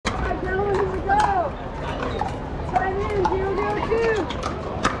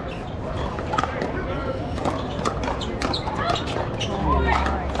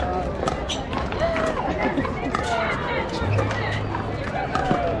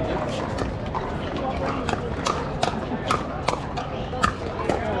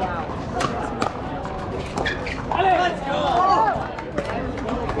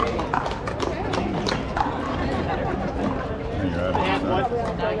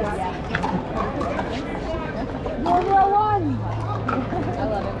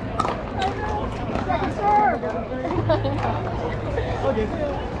Right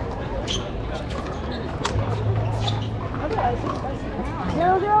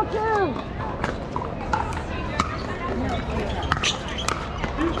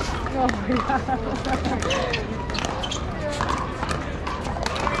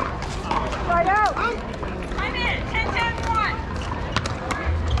out. 5 minutes. 10-10-1.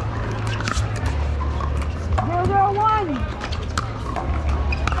 0-0-1.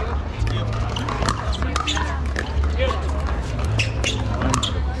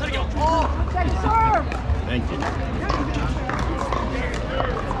 Second serve. Thank you.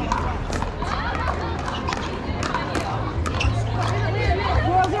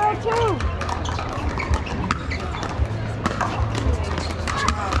 0-0-2.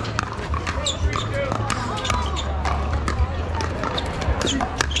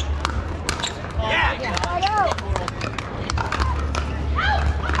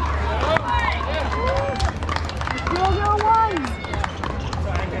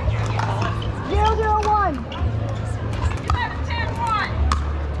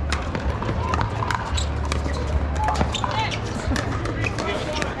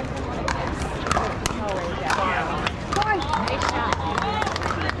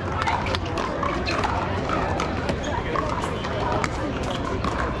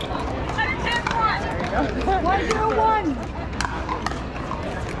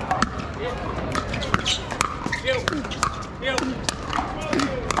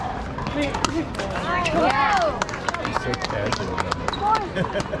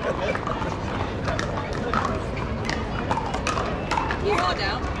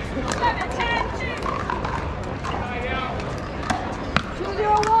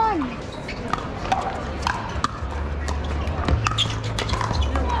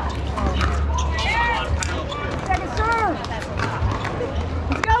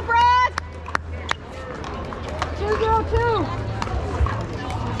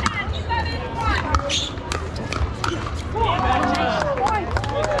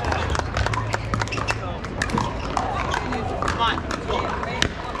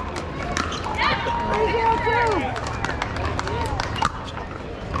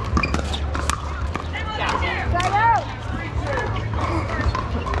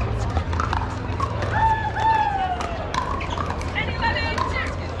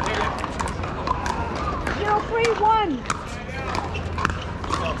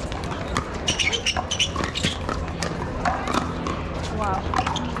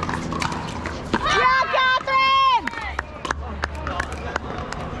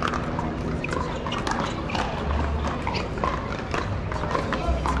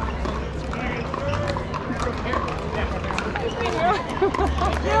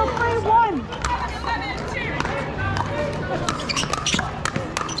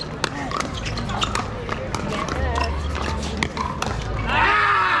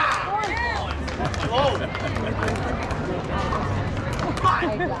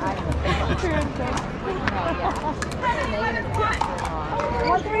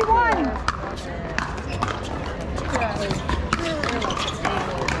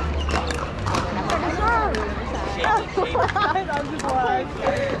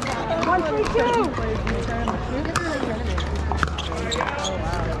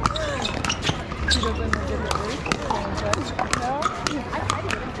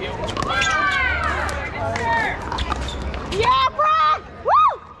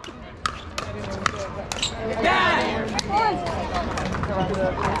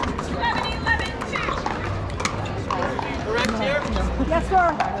 Yes, sir.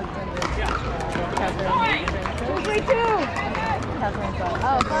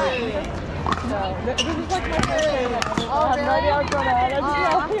 Oh, fine. So, this is like my favorite. I have no idea what's going on. I just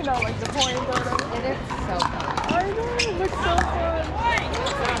know, you know, like the point or whatever. It is so fun. I know, it looks so fun.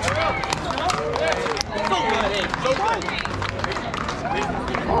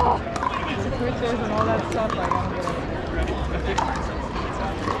 Oh, the switches and all that stuff, like, I'm gonna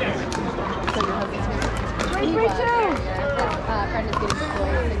so your husband's here? 3-3-2! Friend is getting deployed,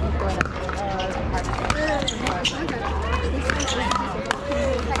 so he's going up to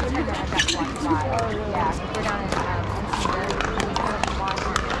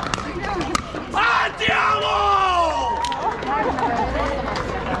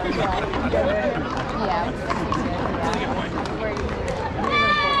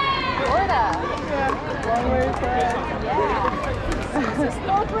Florida. Yeah, long way to Yeah.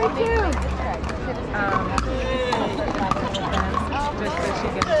 4-3-2! Just so she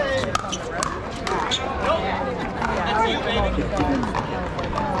can sit on the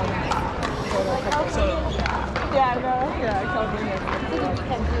road. Yeah, no, yeah, I told you. You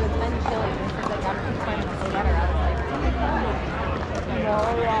can do as many chilies. Like, I'm just trying to get her. I was like,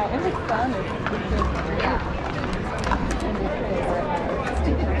 yeah. And it's fun. It's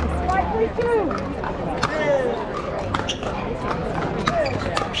 3-2.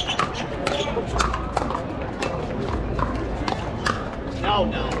 No,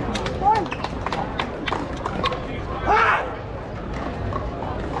 no.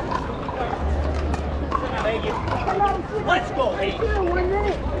 Thank you. Let's go, Hayden. 1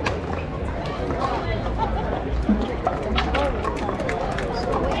 minute.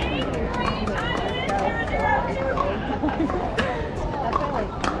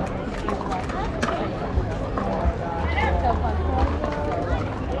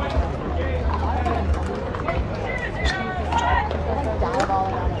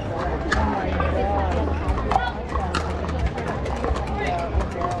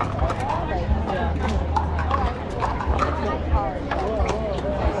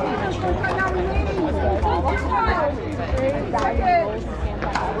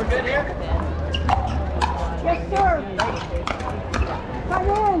 We're good here? Yes, sir. Come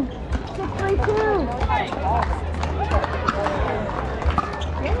in. 6-3-2.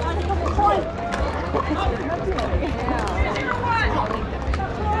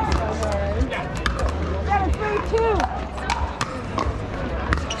 Got a 3-2.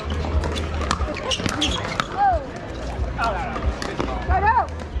 Right out.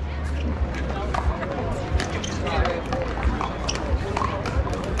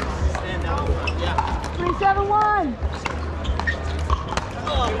 Stand down. Yeah. 3-7-1.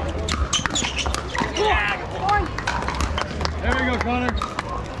 Point. There we go, Connor.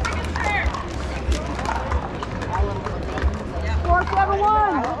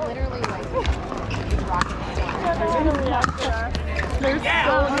 4-7-1. Literally like There's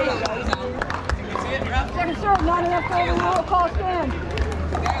so many. Second serve, not enough to overrule a call stand.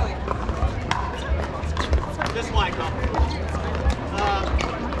 This way, come.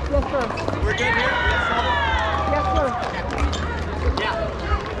 Yes, sir. We're good here? Yes, sir.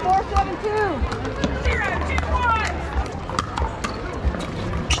 Yeah. 4-7-2.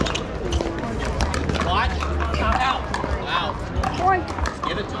 0-2-1. Watch. Out. Wow. Point.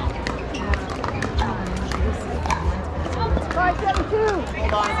 Give it to him. 5-7-2.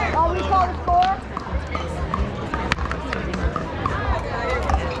 Hold on. I'll recall the score.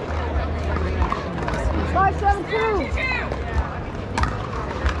 Five, 7-2.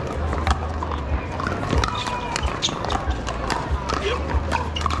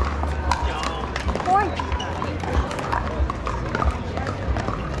 Point.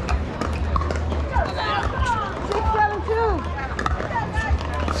 6-7-2.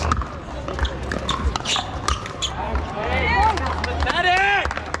 Pathetic!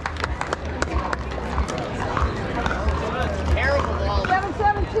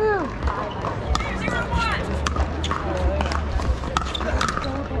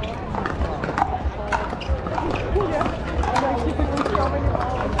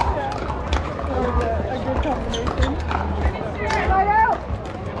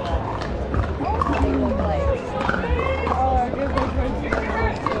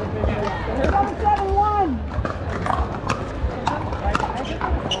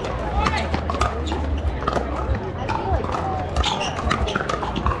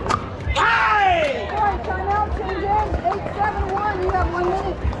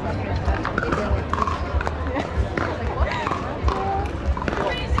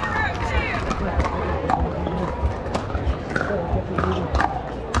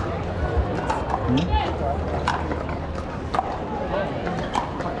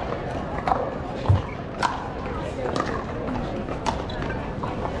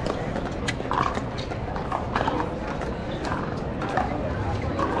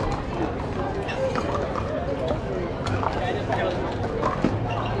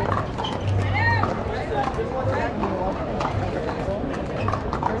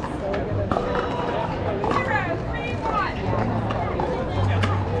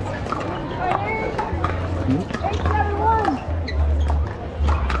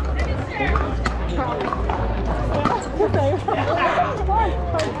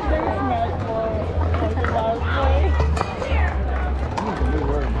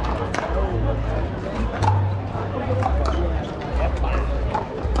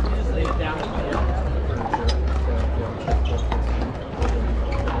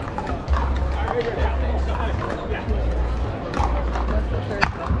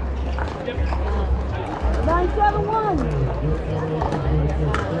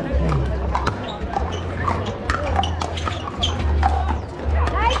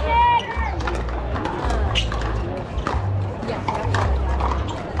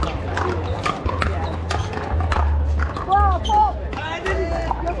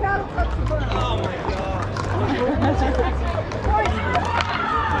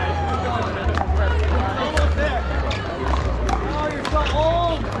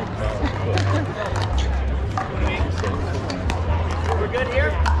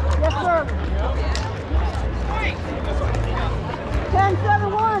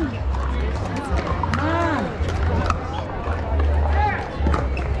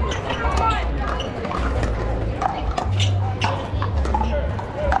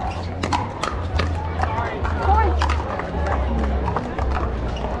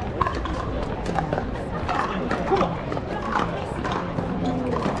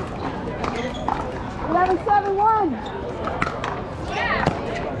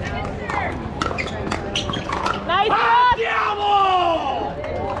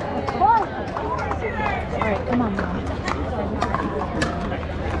 Come on, Mom.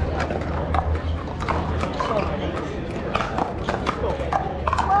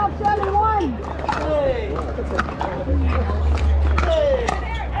 12-7-1.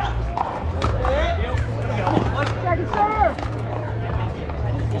 Second serve.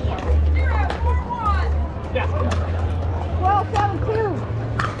 12-7-2.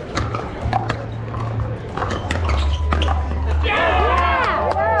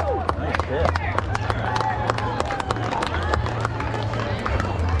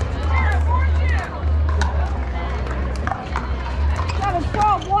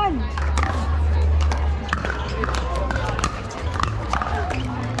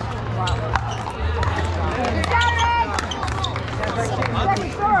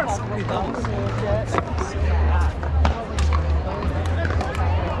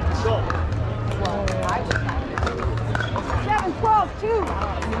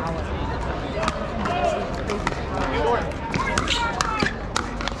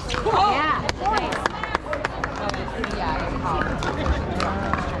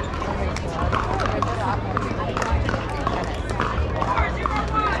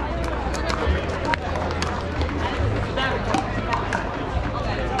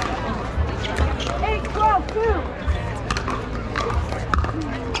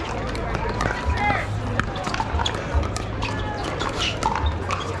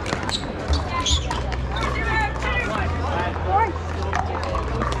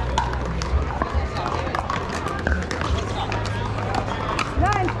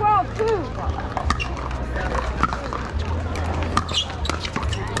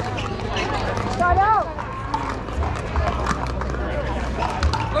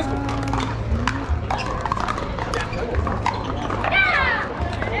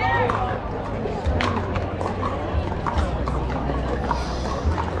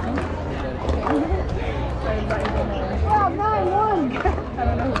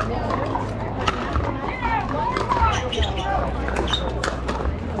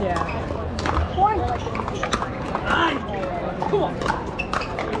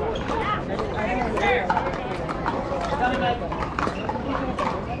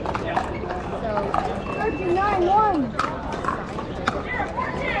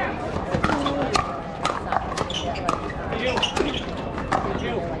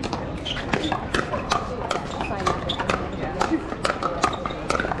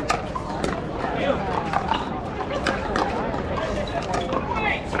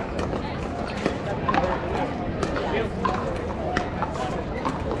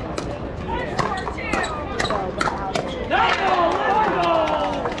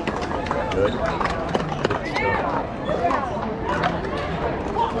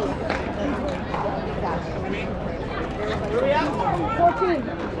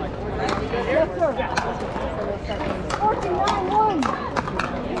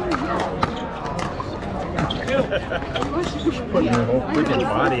 Putting your whole freaking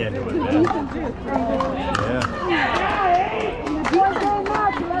body into it, man.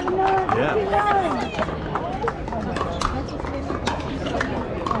 Yeah. Yeah.